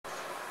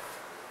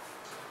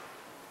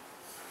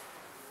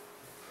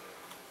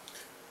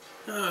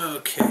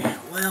Okay,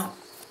 well,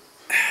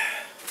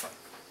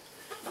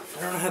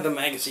 I don't have the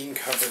magazine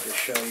cover to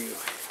show you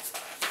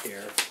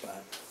here,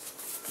 but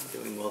I'm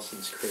doing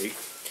Wilson's Creek.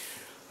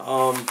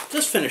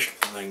 Just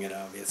finished playing it,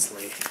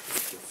 obviously,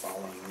 if you're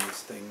following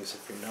these things.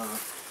 If you're not,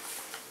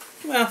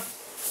 well,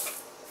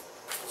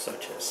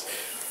 such as.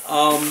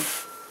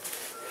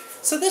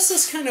 So this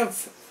is kind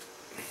of,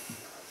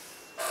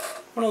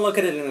 I want to look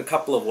at it in a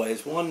couple of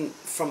ways. One,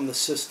 from the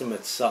system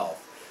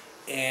itself,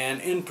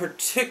 and in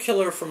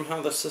particular from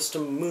how the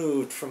system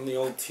moved from the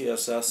old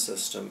TSS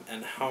system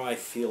and how I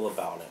feel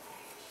about it.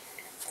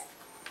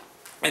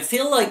 I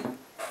feel like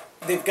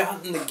they've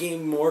gotten the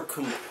game more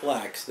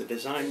complex, the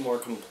design more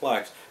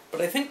complex,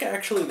 but I think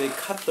actually they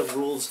cut the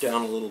rules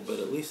down a little bit,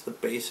 at least the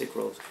basic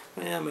rules.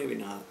 Maybe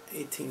not.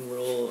 18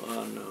 rule,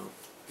 no.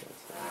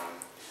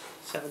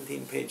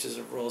 17 pages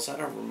of rules. I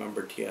don't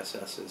remember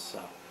TSS's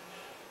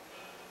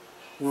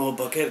rule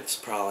book. It's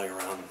probably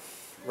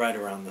right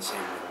around the same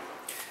level.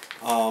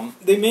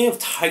 They may have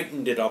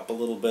tightened it up a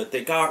little bit.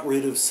 They got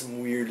rid of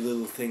some weird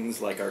little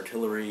things like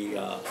artillery,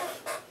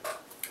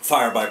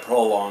 fire by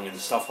prolong and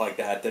stuff like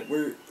that, that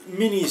were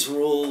minis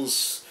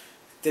rules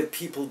that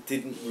people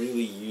didn't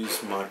really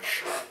use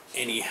much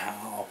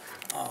anyhow.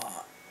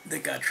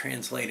 That got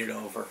translated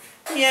over.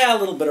 Yeah, a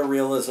little bit of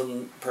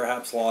realism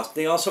perhaps lost.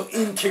 They also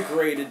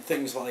integrated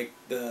things like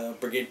the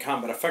Brigade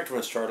Combat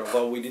Effectiveness Chart,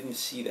 although we didn't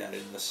see that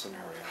in this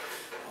scenario.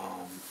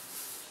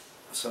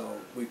 So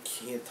we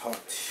can't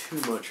talk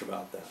too much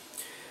about that.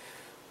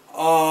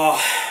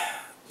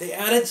 They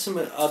added some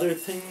other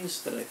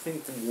things that I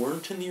think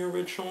weren't in the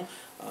original.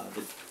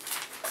 The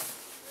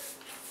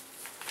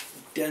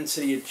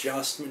density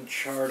adjustment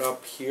chart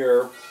up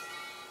here,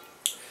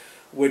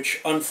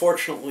 which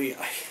unfortunately,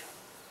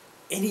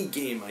 any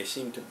game I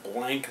seem to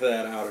blank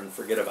that out and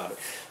forget about it.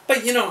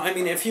 But you know, I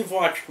mean, if you've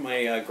watched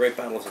my Great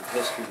Battles of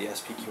History, the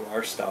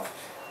SPQR stuff,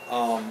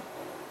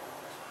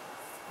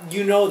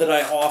 you know that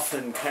I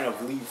often kind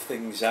of leave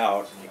things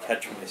out and I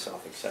catch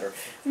myself, etc.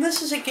 And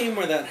this is a game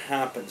where that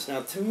happens.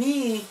 Now, to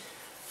me,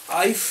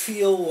 I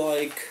feel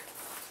like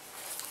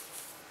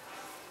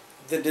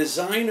the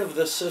design of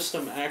the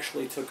system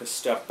actually took a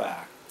step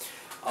back.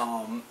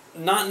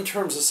 Not in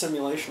terms of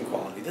simulation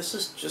quality. This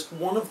is just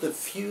one of the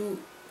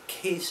few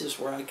cases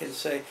where I can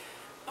say,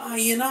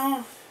 you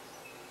know,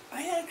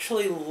 I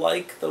actually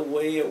like the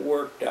way it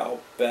worked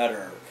out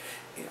better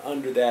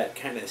under that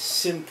kind of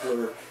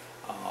simpler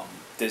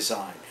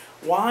design.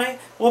 Why?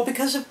 Well,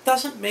 because it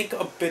doesn't make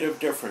a bit of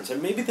difference.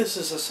 And maybe this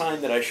is a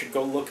sign that I should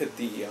go look at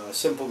the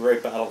Simple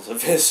Great Battles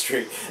of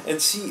History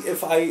and see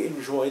if I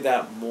enjoy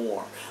that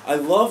more. I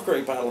love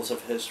Great Battles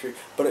of History,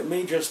 but it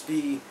may just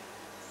be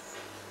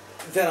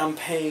that I'm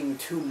paying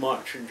too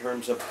much in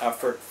terms of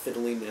effort,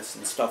 fiddliness,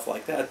 and stuff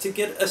like that to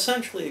get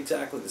essentially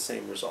exactly the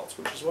same results,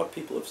 which is what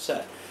people have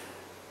said.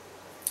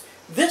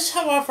 This,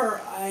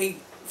 however, I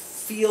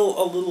feel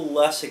a little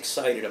less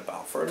excited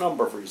about for a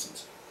number of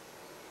reasons.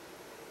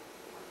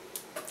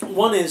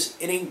 One is,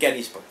 it ain't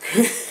Gettysburg.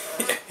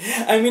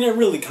 I mean, it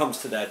really comes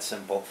to that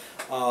simple.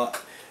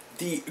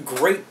 The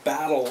Great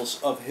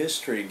Battles of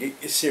History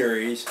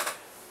series,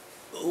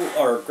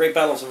 or Great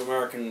Battles of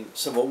American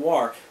Civil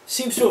War,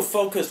 seems to have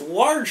focused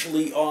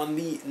largely on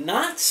the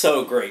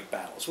not-so-great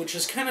battles, which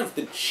is kind of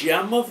the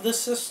gem of the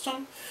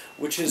system,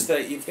 which is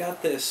that you've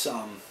got this,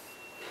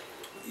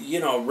 you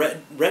know,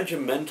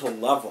 regimental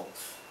level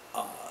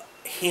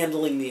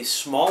handling these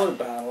smaller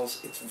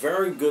battles. It's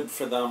very good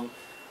for them.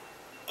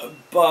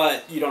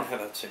 But you don't have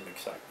that same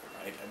excitement,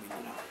 right? I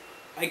mean, you know,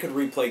 I could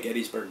replay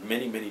Gettysburg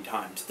many, many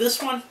times.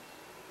 This one,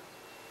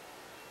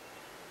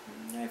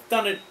 I've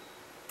done it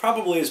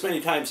probably as many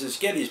times as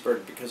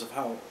Gettysburg because of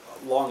how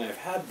long I've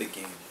had the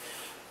game.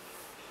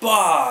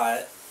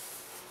 But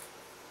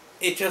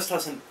it just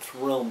doesn't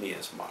thrill me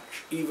as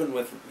much, even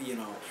with, you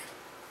know,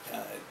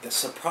 the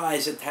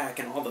surprise attack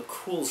and all the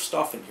cool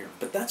stuff in here.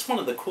 But that's one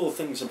of the cool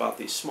things about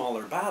these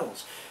smaller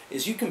battles,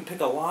 is you can pick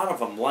a lot of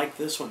them like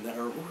this one that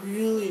are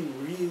really,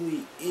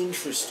 really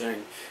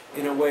interesting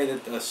in a way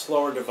that the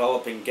slower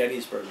developing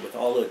Gettysburg, with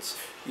all its,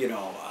 you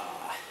know,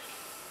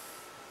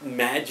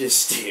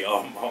 majesty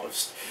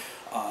almost,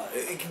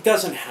 it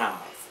doesn't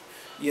have.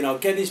 You know,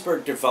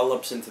 Gettysburg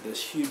develops into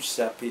this huge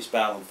set-piece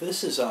battle.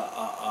 This is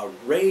a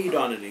raid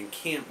on an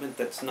encampment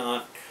that's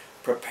not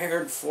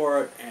prepared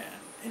for it,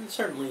 and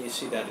certainly you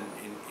see that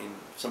in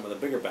some of the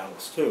bigger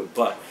battles too.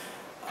 But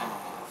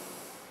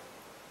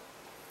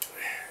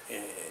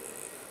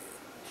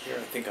here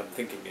I think I'm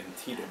thinking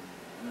Antietam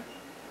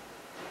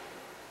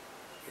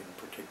in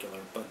particular.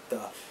 But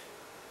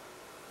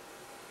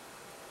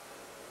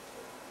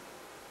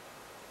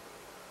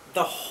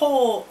the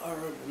whole, or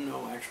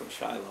no, actually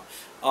Shiloh,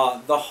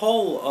 the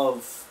whole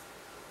of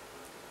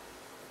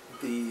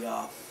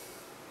the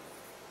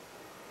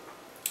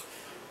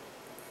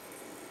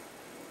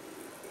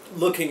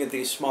looking at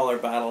these smaller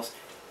battles,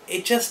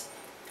 it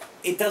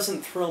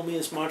doesn't thrill me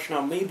as much.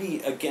 Now,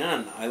 maybe,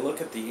 again, I look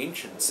at the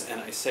Ancients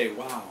and I say,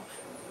 wow,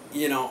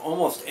 you know,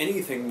 almost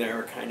anything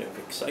there kind of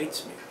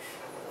excites me.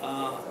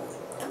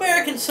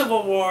 American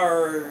Civil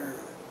War,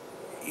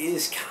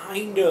 is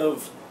kind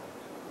of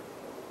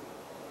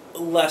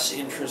less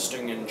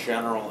interesting in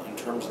general in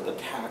terms of the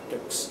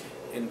tactics,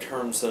 in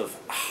terms of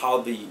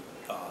how the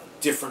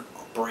different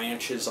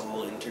branches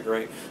all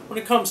integrate. When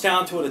it comes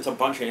down to it, it's a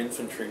bunch of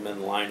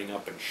infantrymen lining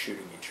up and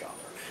shooting each other,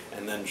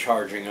 and then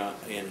charging in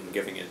and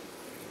giving it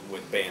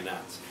with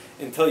bayonets.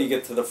 Until you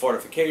get to the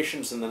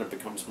fortifications, and then it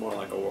becomes more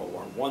like a World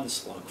War I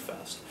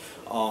slugfest.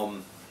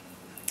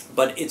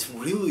 But it's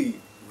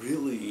really,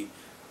 really,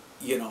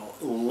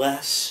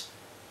 less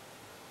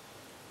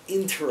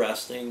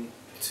interesting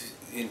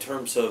in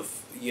terms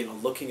of,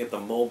 looking at the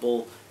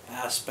mobile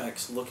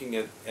aspects, looking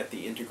at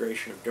the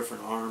integration of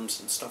different arms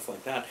and stuff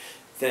like that,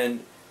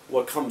 than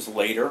what comes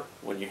later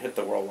when you hit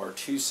the World War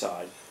II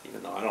side,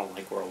 even though I don't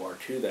like World War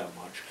II that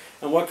much.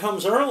 And what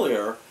comes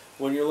earlier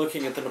when you're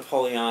looking at the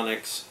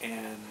Napoleonics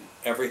and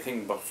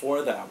everything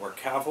before that, where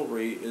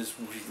cavalry is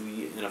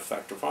really an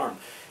effective arm.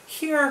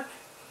 Here,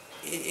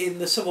 in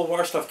the Civil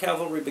War stuff,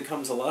 cavalry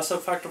becomes a less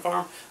effective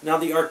arm. Now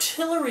the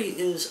artillery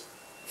is,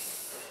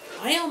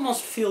 I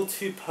almost feel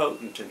too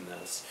potent in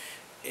this.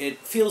 It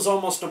feels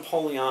almost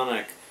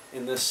Napoleonic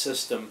in this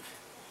system,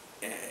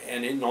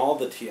 and in all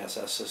the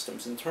TSS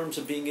systems, in terms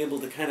of being able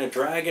to kind of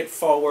drag it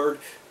forward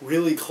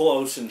really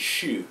close and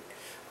shoot.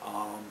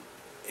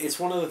 It's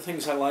one of the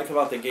things I like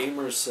about the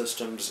Gamers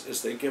systems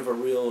is they give a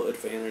real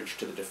advantage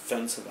to the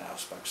defensive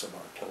aspects of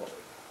artillery.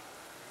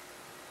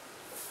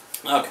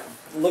 Okay,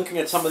 looking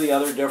at some of the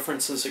other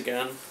differences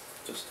again,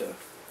 just to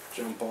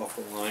jump off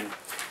the line.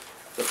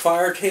 The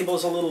fire table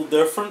is a little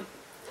different.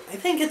 I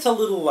think it's a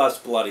little less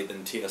bloody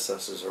than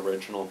TSS's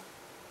original,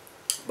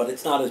 but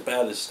it's not as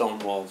bad as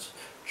Stonewall's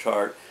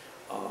chart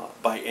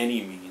by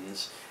any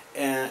means.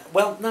 And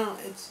well, no,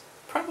 it's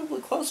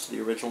probably close to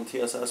the original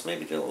TSS,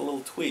 maybe just a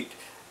little tweaked.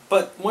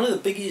 But one of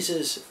the biggies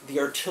is the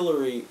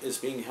artillery is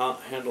being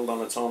handled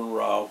on its own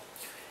row.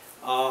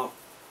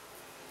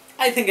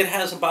 I think it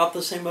has about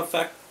the same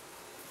effect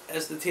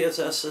as the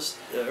TSS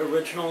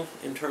original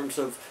in terms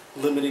of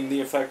limiting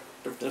the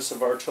effectiveness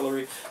of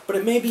artillery, but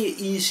it may be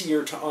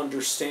easier to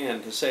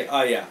understand to say,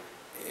 oh yeah,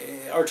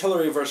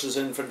 artillery versus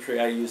infantry,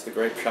 I use the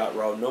grape shot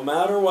row. No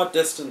matter what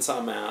distance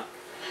I'm at,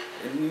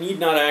 it need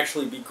not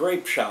actually be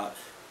grape shot,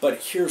 but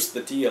here's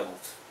the deal.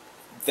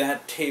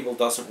 That table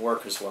doesn't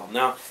work as well.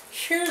 Now,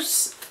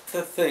 here's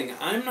the thing.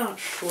 I'm not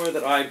sure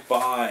that I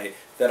buy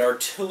that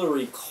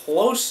artillery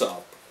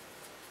close-up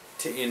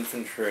to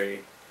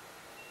infantry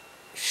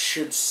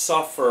should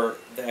suffer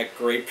that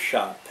grape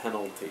shot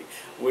penalty,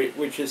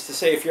 which is to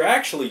say, if you're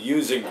actually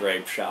using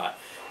grape shot,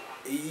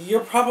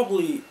 you're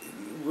probably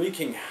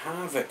wreaking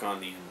havoc on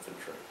the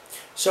infantry.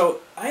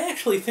 So I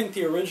actually think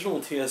the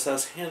original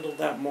TSS handled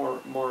that more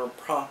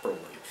properly.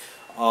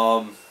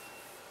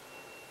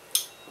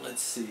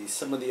 Let's see,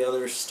 some of the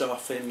other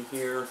stuff in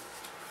here.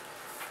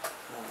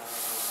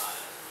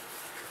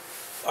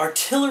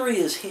 Artillery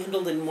is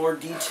handled in more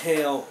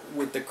detail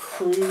with the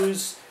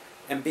crews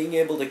and being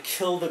able to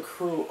kill the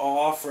crew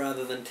off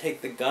rather than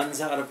take the guns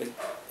out of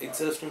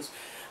existence.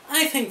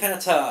 I think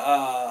that's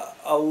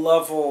a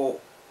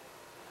level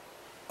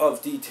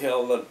of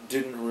detail that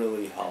didn't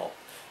really help.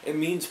 It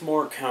means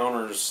more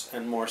counters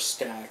and more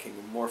stacking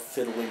and more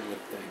fiddling with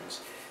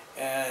things.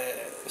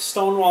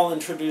 Stonewall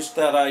introduced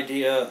that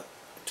idea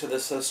to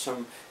the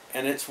system,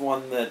 and it's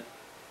one that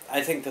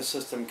I think the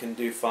system can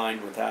do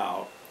fine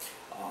without.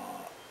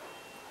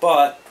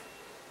 But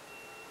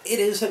it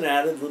is an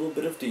added little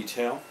bit of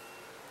detail.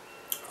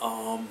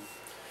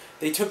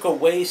 They took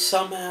away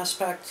some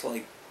aspects,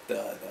 like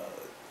the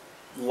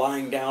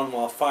lying down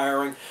while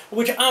firing,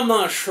 which I'm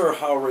not sure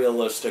how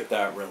realistic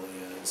that really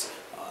is.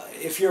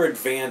 If you're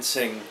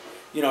advancing,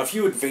 if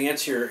you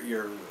advance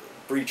your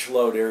breech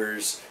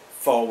loaders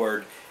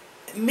forward,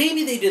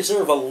 maybe they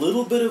deserve a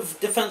little bit of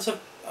defensive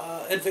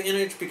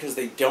advantage because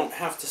they don't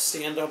have to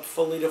stand up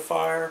fully to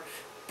fire,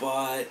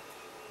 but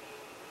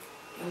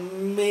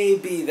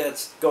maybe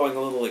that's going a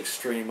little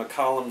extreme. A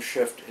column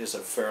shift is a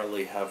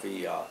fairly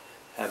heavy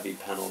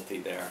penalty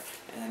there,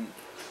 and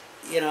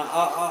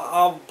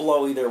I'll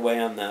blow either way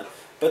on that.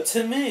 But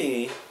to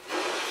me,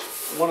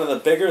 one of the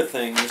bigger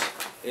things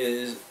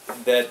is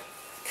that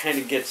kind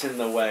of gets in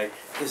the way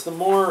is the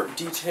more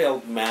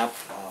detailed map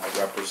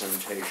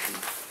representation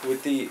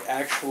with the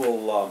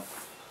actual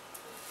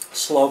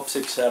slopes,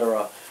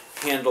 etc.,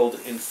 handled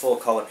in full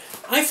color.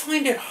 I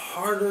find it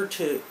harder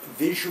to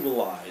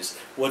visualize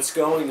what's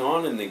going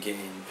on in the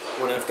game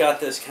when I've got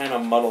this kind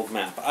of muddled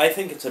map. I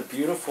think it's a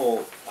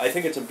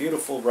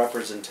beautiful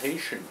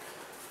representation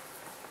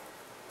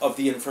of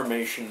the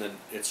information that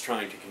it's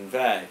trying to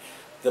convey.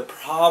 The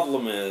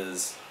problem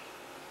is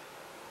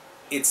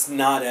it's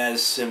not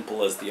as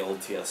simple as the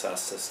old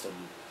TSS system,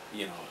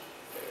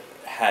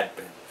 had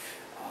been.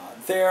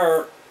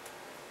 There,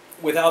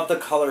 without the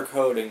color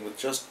coding, with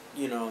just,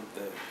 the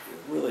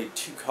really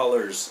two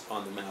colors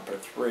on the map, or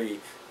three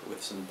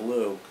with some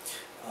blue,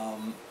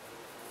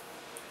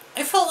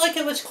 I felt like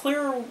it was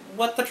clear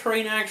what the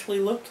terrain actually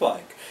looked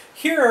like.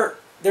 Here,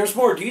 there's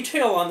more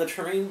detail on the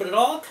terrain, but it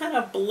all kind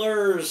of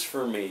blurs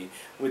for me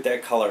with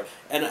that color.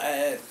 And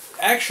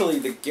actually,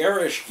 the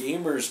Garish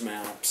Gamers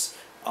maps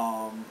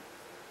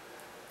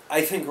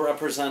I think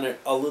represent it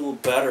a little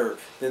better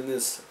than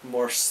this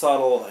more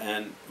subtle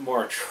and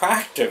more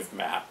attractive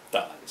map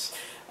does.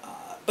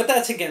 But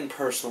that's, again,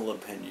 personal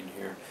opinion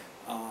here.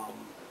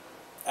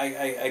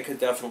 I could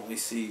definitely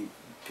see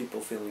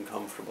people feeling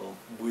comfortable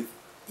with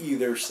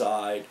either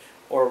side,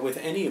 or with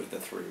any of the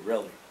three,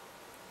 really.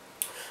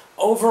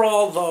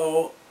 Overall,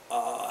 though,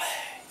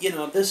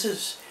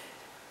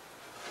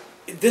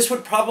 this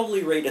would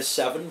probably rate a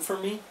 7 for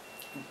me,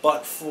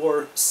 but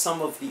for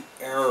some of the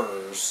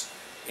errors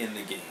in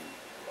the game.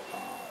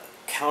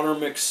 Counter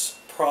mix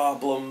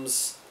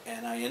problems,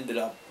 and I ended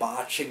up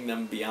botching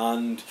them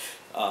beyond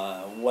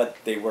what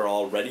they were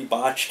already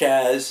botched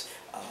as.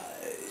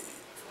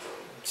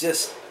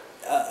 Just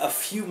a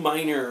few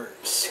minor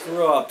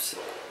screw-ups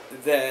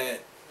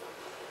that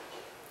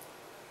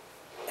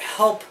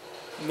help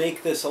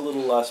make this a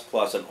little less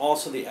pleasant.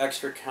 Also, the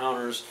extra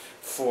counters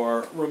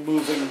for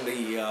removing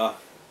the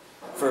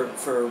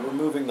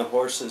removing the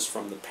horses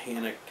from the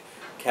panicked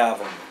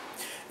cavalry.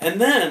 And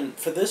then,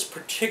 for this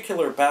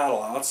particular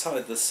battle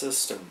outside the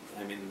system,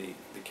 I mean,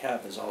 the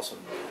cav is also,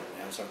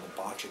 as are the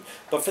botching,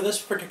 but for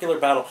this particular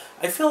battle,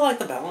 I feel like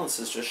the balance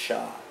is just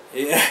shot.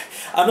 Yeah.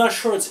 I'm not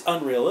sure it's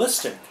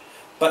unrealistic,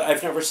 but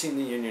I've never seen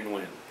the Union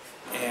win.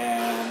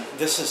 And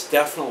this is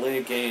definitely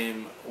a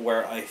game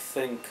where I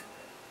think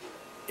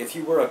if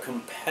you were a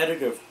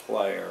competitive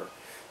player,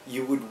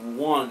 you would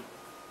want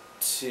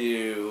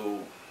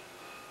to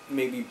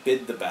maybe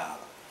bid the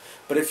battle.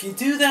 But if you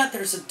do that,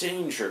 there's a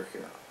danger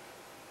here,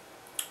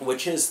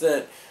 which is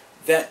that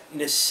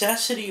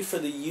necessity for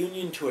the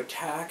Union to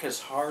attack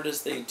as hard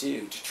as they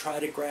do, to try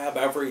to grab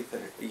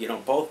everything,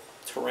 both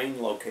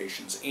terrain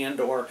locations and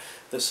or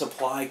the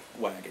supply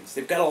wagons.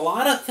 They've got a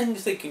lot of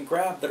things they can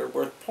grab that are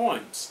worth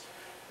points.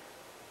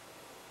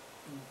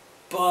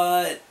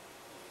 But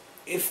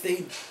if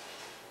they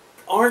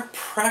aren't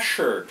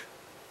pressured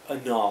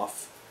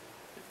enough,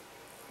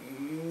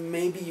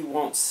 maybe you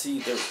won't see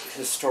the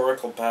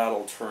historical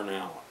battle turn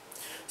out.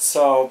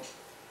 So,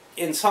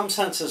 in some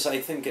senses, I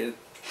think it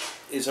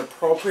is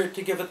appropriate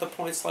to give it the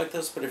points like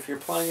this, but if you're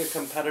playing a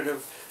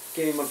competitive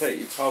game of it,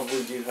 you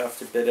probably do have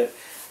to bid it.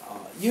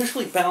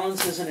 Usually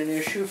balance isn't an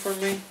issue for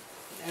me,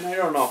 and I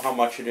don't know how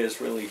much it is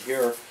really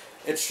here.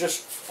 It's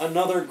just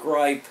another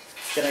gripe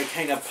that I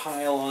kind of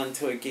pile on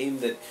to a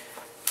game that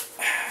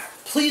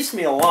pleased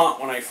me a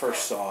lot when I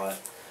first saw it,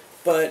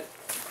 but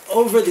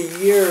over the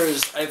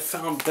years I've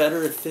found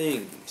better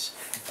things,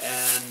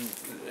 and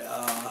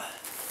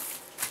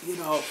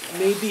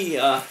maybe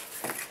a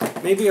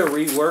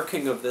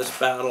reworking of this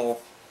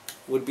battle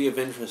would be of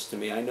interest to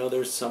me. I know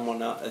there's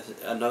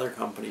another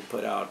company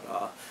put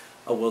out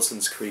a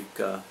Wilson's Creek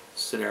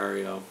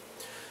scenario,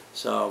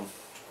 so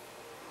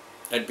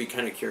I'd be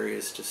kind of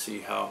curious to see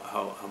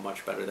how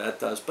much better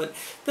that does. But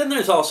then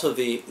there's also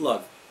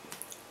look,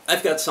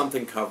 I've got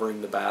something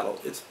covering the battle.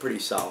 It's a pretty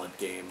solid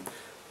game.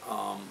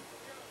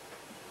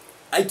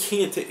 I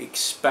can't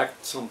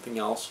expect something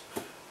else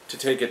to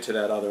take it to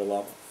that other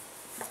level.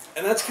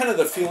 And that's kind of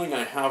the feeling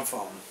I have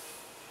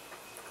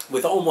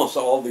with almost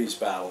all these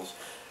battles.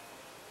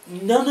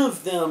 None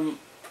of them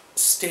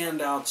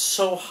stand out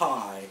so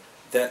high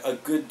that a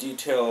good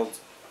detailed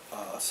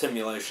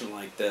simulation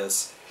like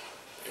this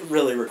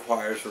really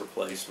requires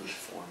replacement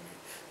for me,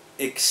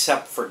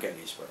 except for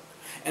Gettysburg.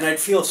 And I'd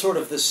feel sort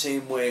of the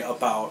same way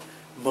about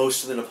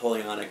most of the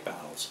Napoleonic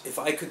battles. If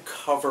I could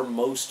cover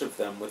most of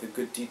them with a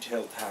good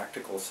detailed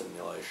tactical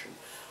simulation,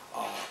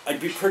 I'd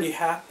be pretty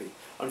happy.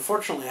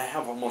 Unfortunately, I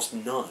have almost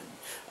none.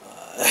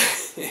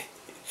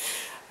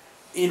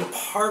 In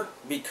part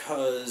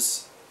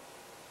because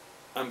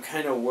I'm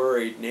kind of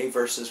worried. Ney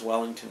versus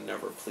Wellington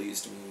never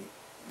pleased me,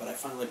 but I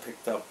finally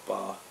picked up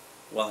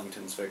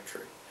Wellington's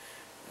victory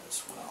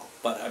as well.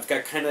 But I've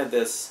got kind of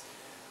this,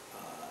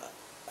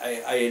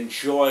 I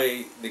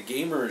enjoy the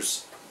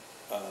Gamers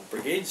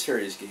Brigade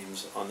Series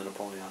games on the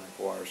Napoleonic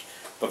Wars,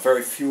 but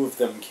very few of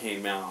them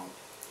came out.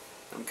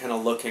 I'm kind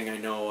of looking, I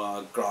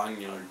know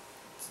Grognard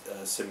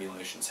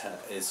Simulations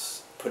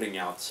is putting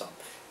out some.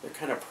 They're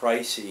kind of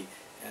pricey,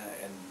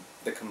 and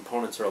the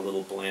components are a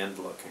little bland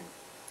looking.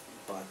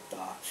 But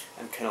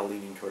I'm kind of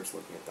leaning towards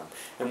looking at them.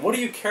 And what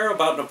do you care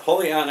about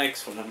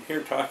Napoleonics when I'm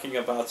here talking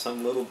about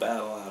some little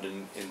battle out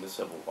in the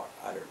Civil War?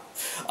 I don't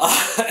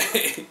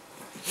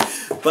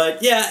know.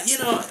 But yeah,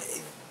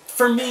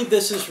 for me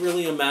this is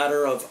really a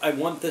matter of, I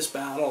want this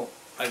battle,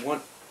 I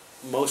want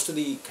most of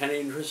the kind of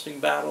interesting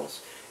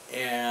battles,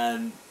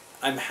 and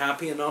I'm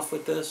happy enough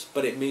with this,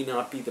 but it may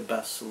not be the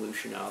best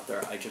solution out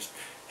there. I just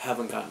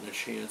haven't gotten a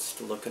chance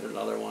to look at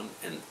another one,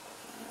 and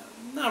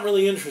I'm not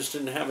really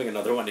interested in having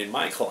another one in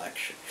my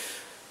collection.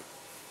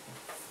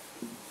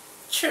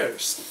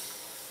 Cheers.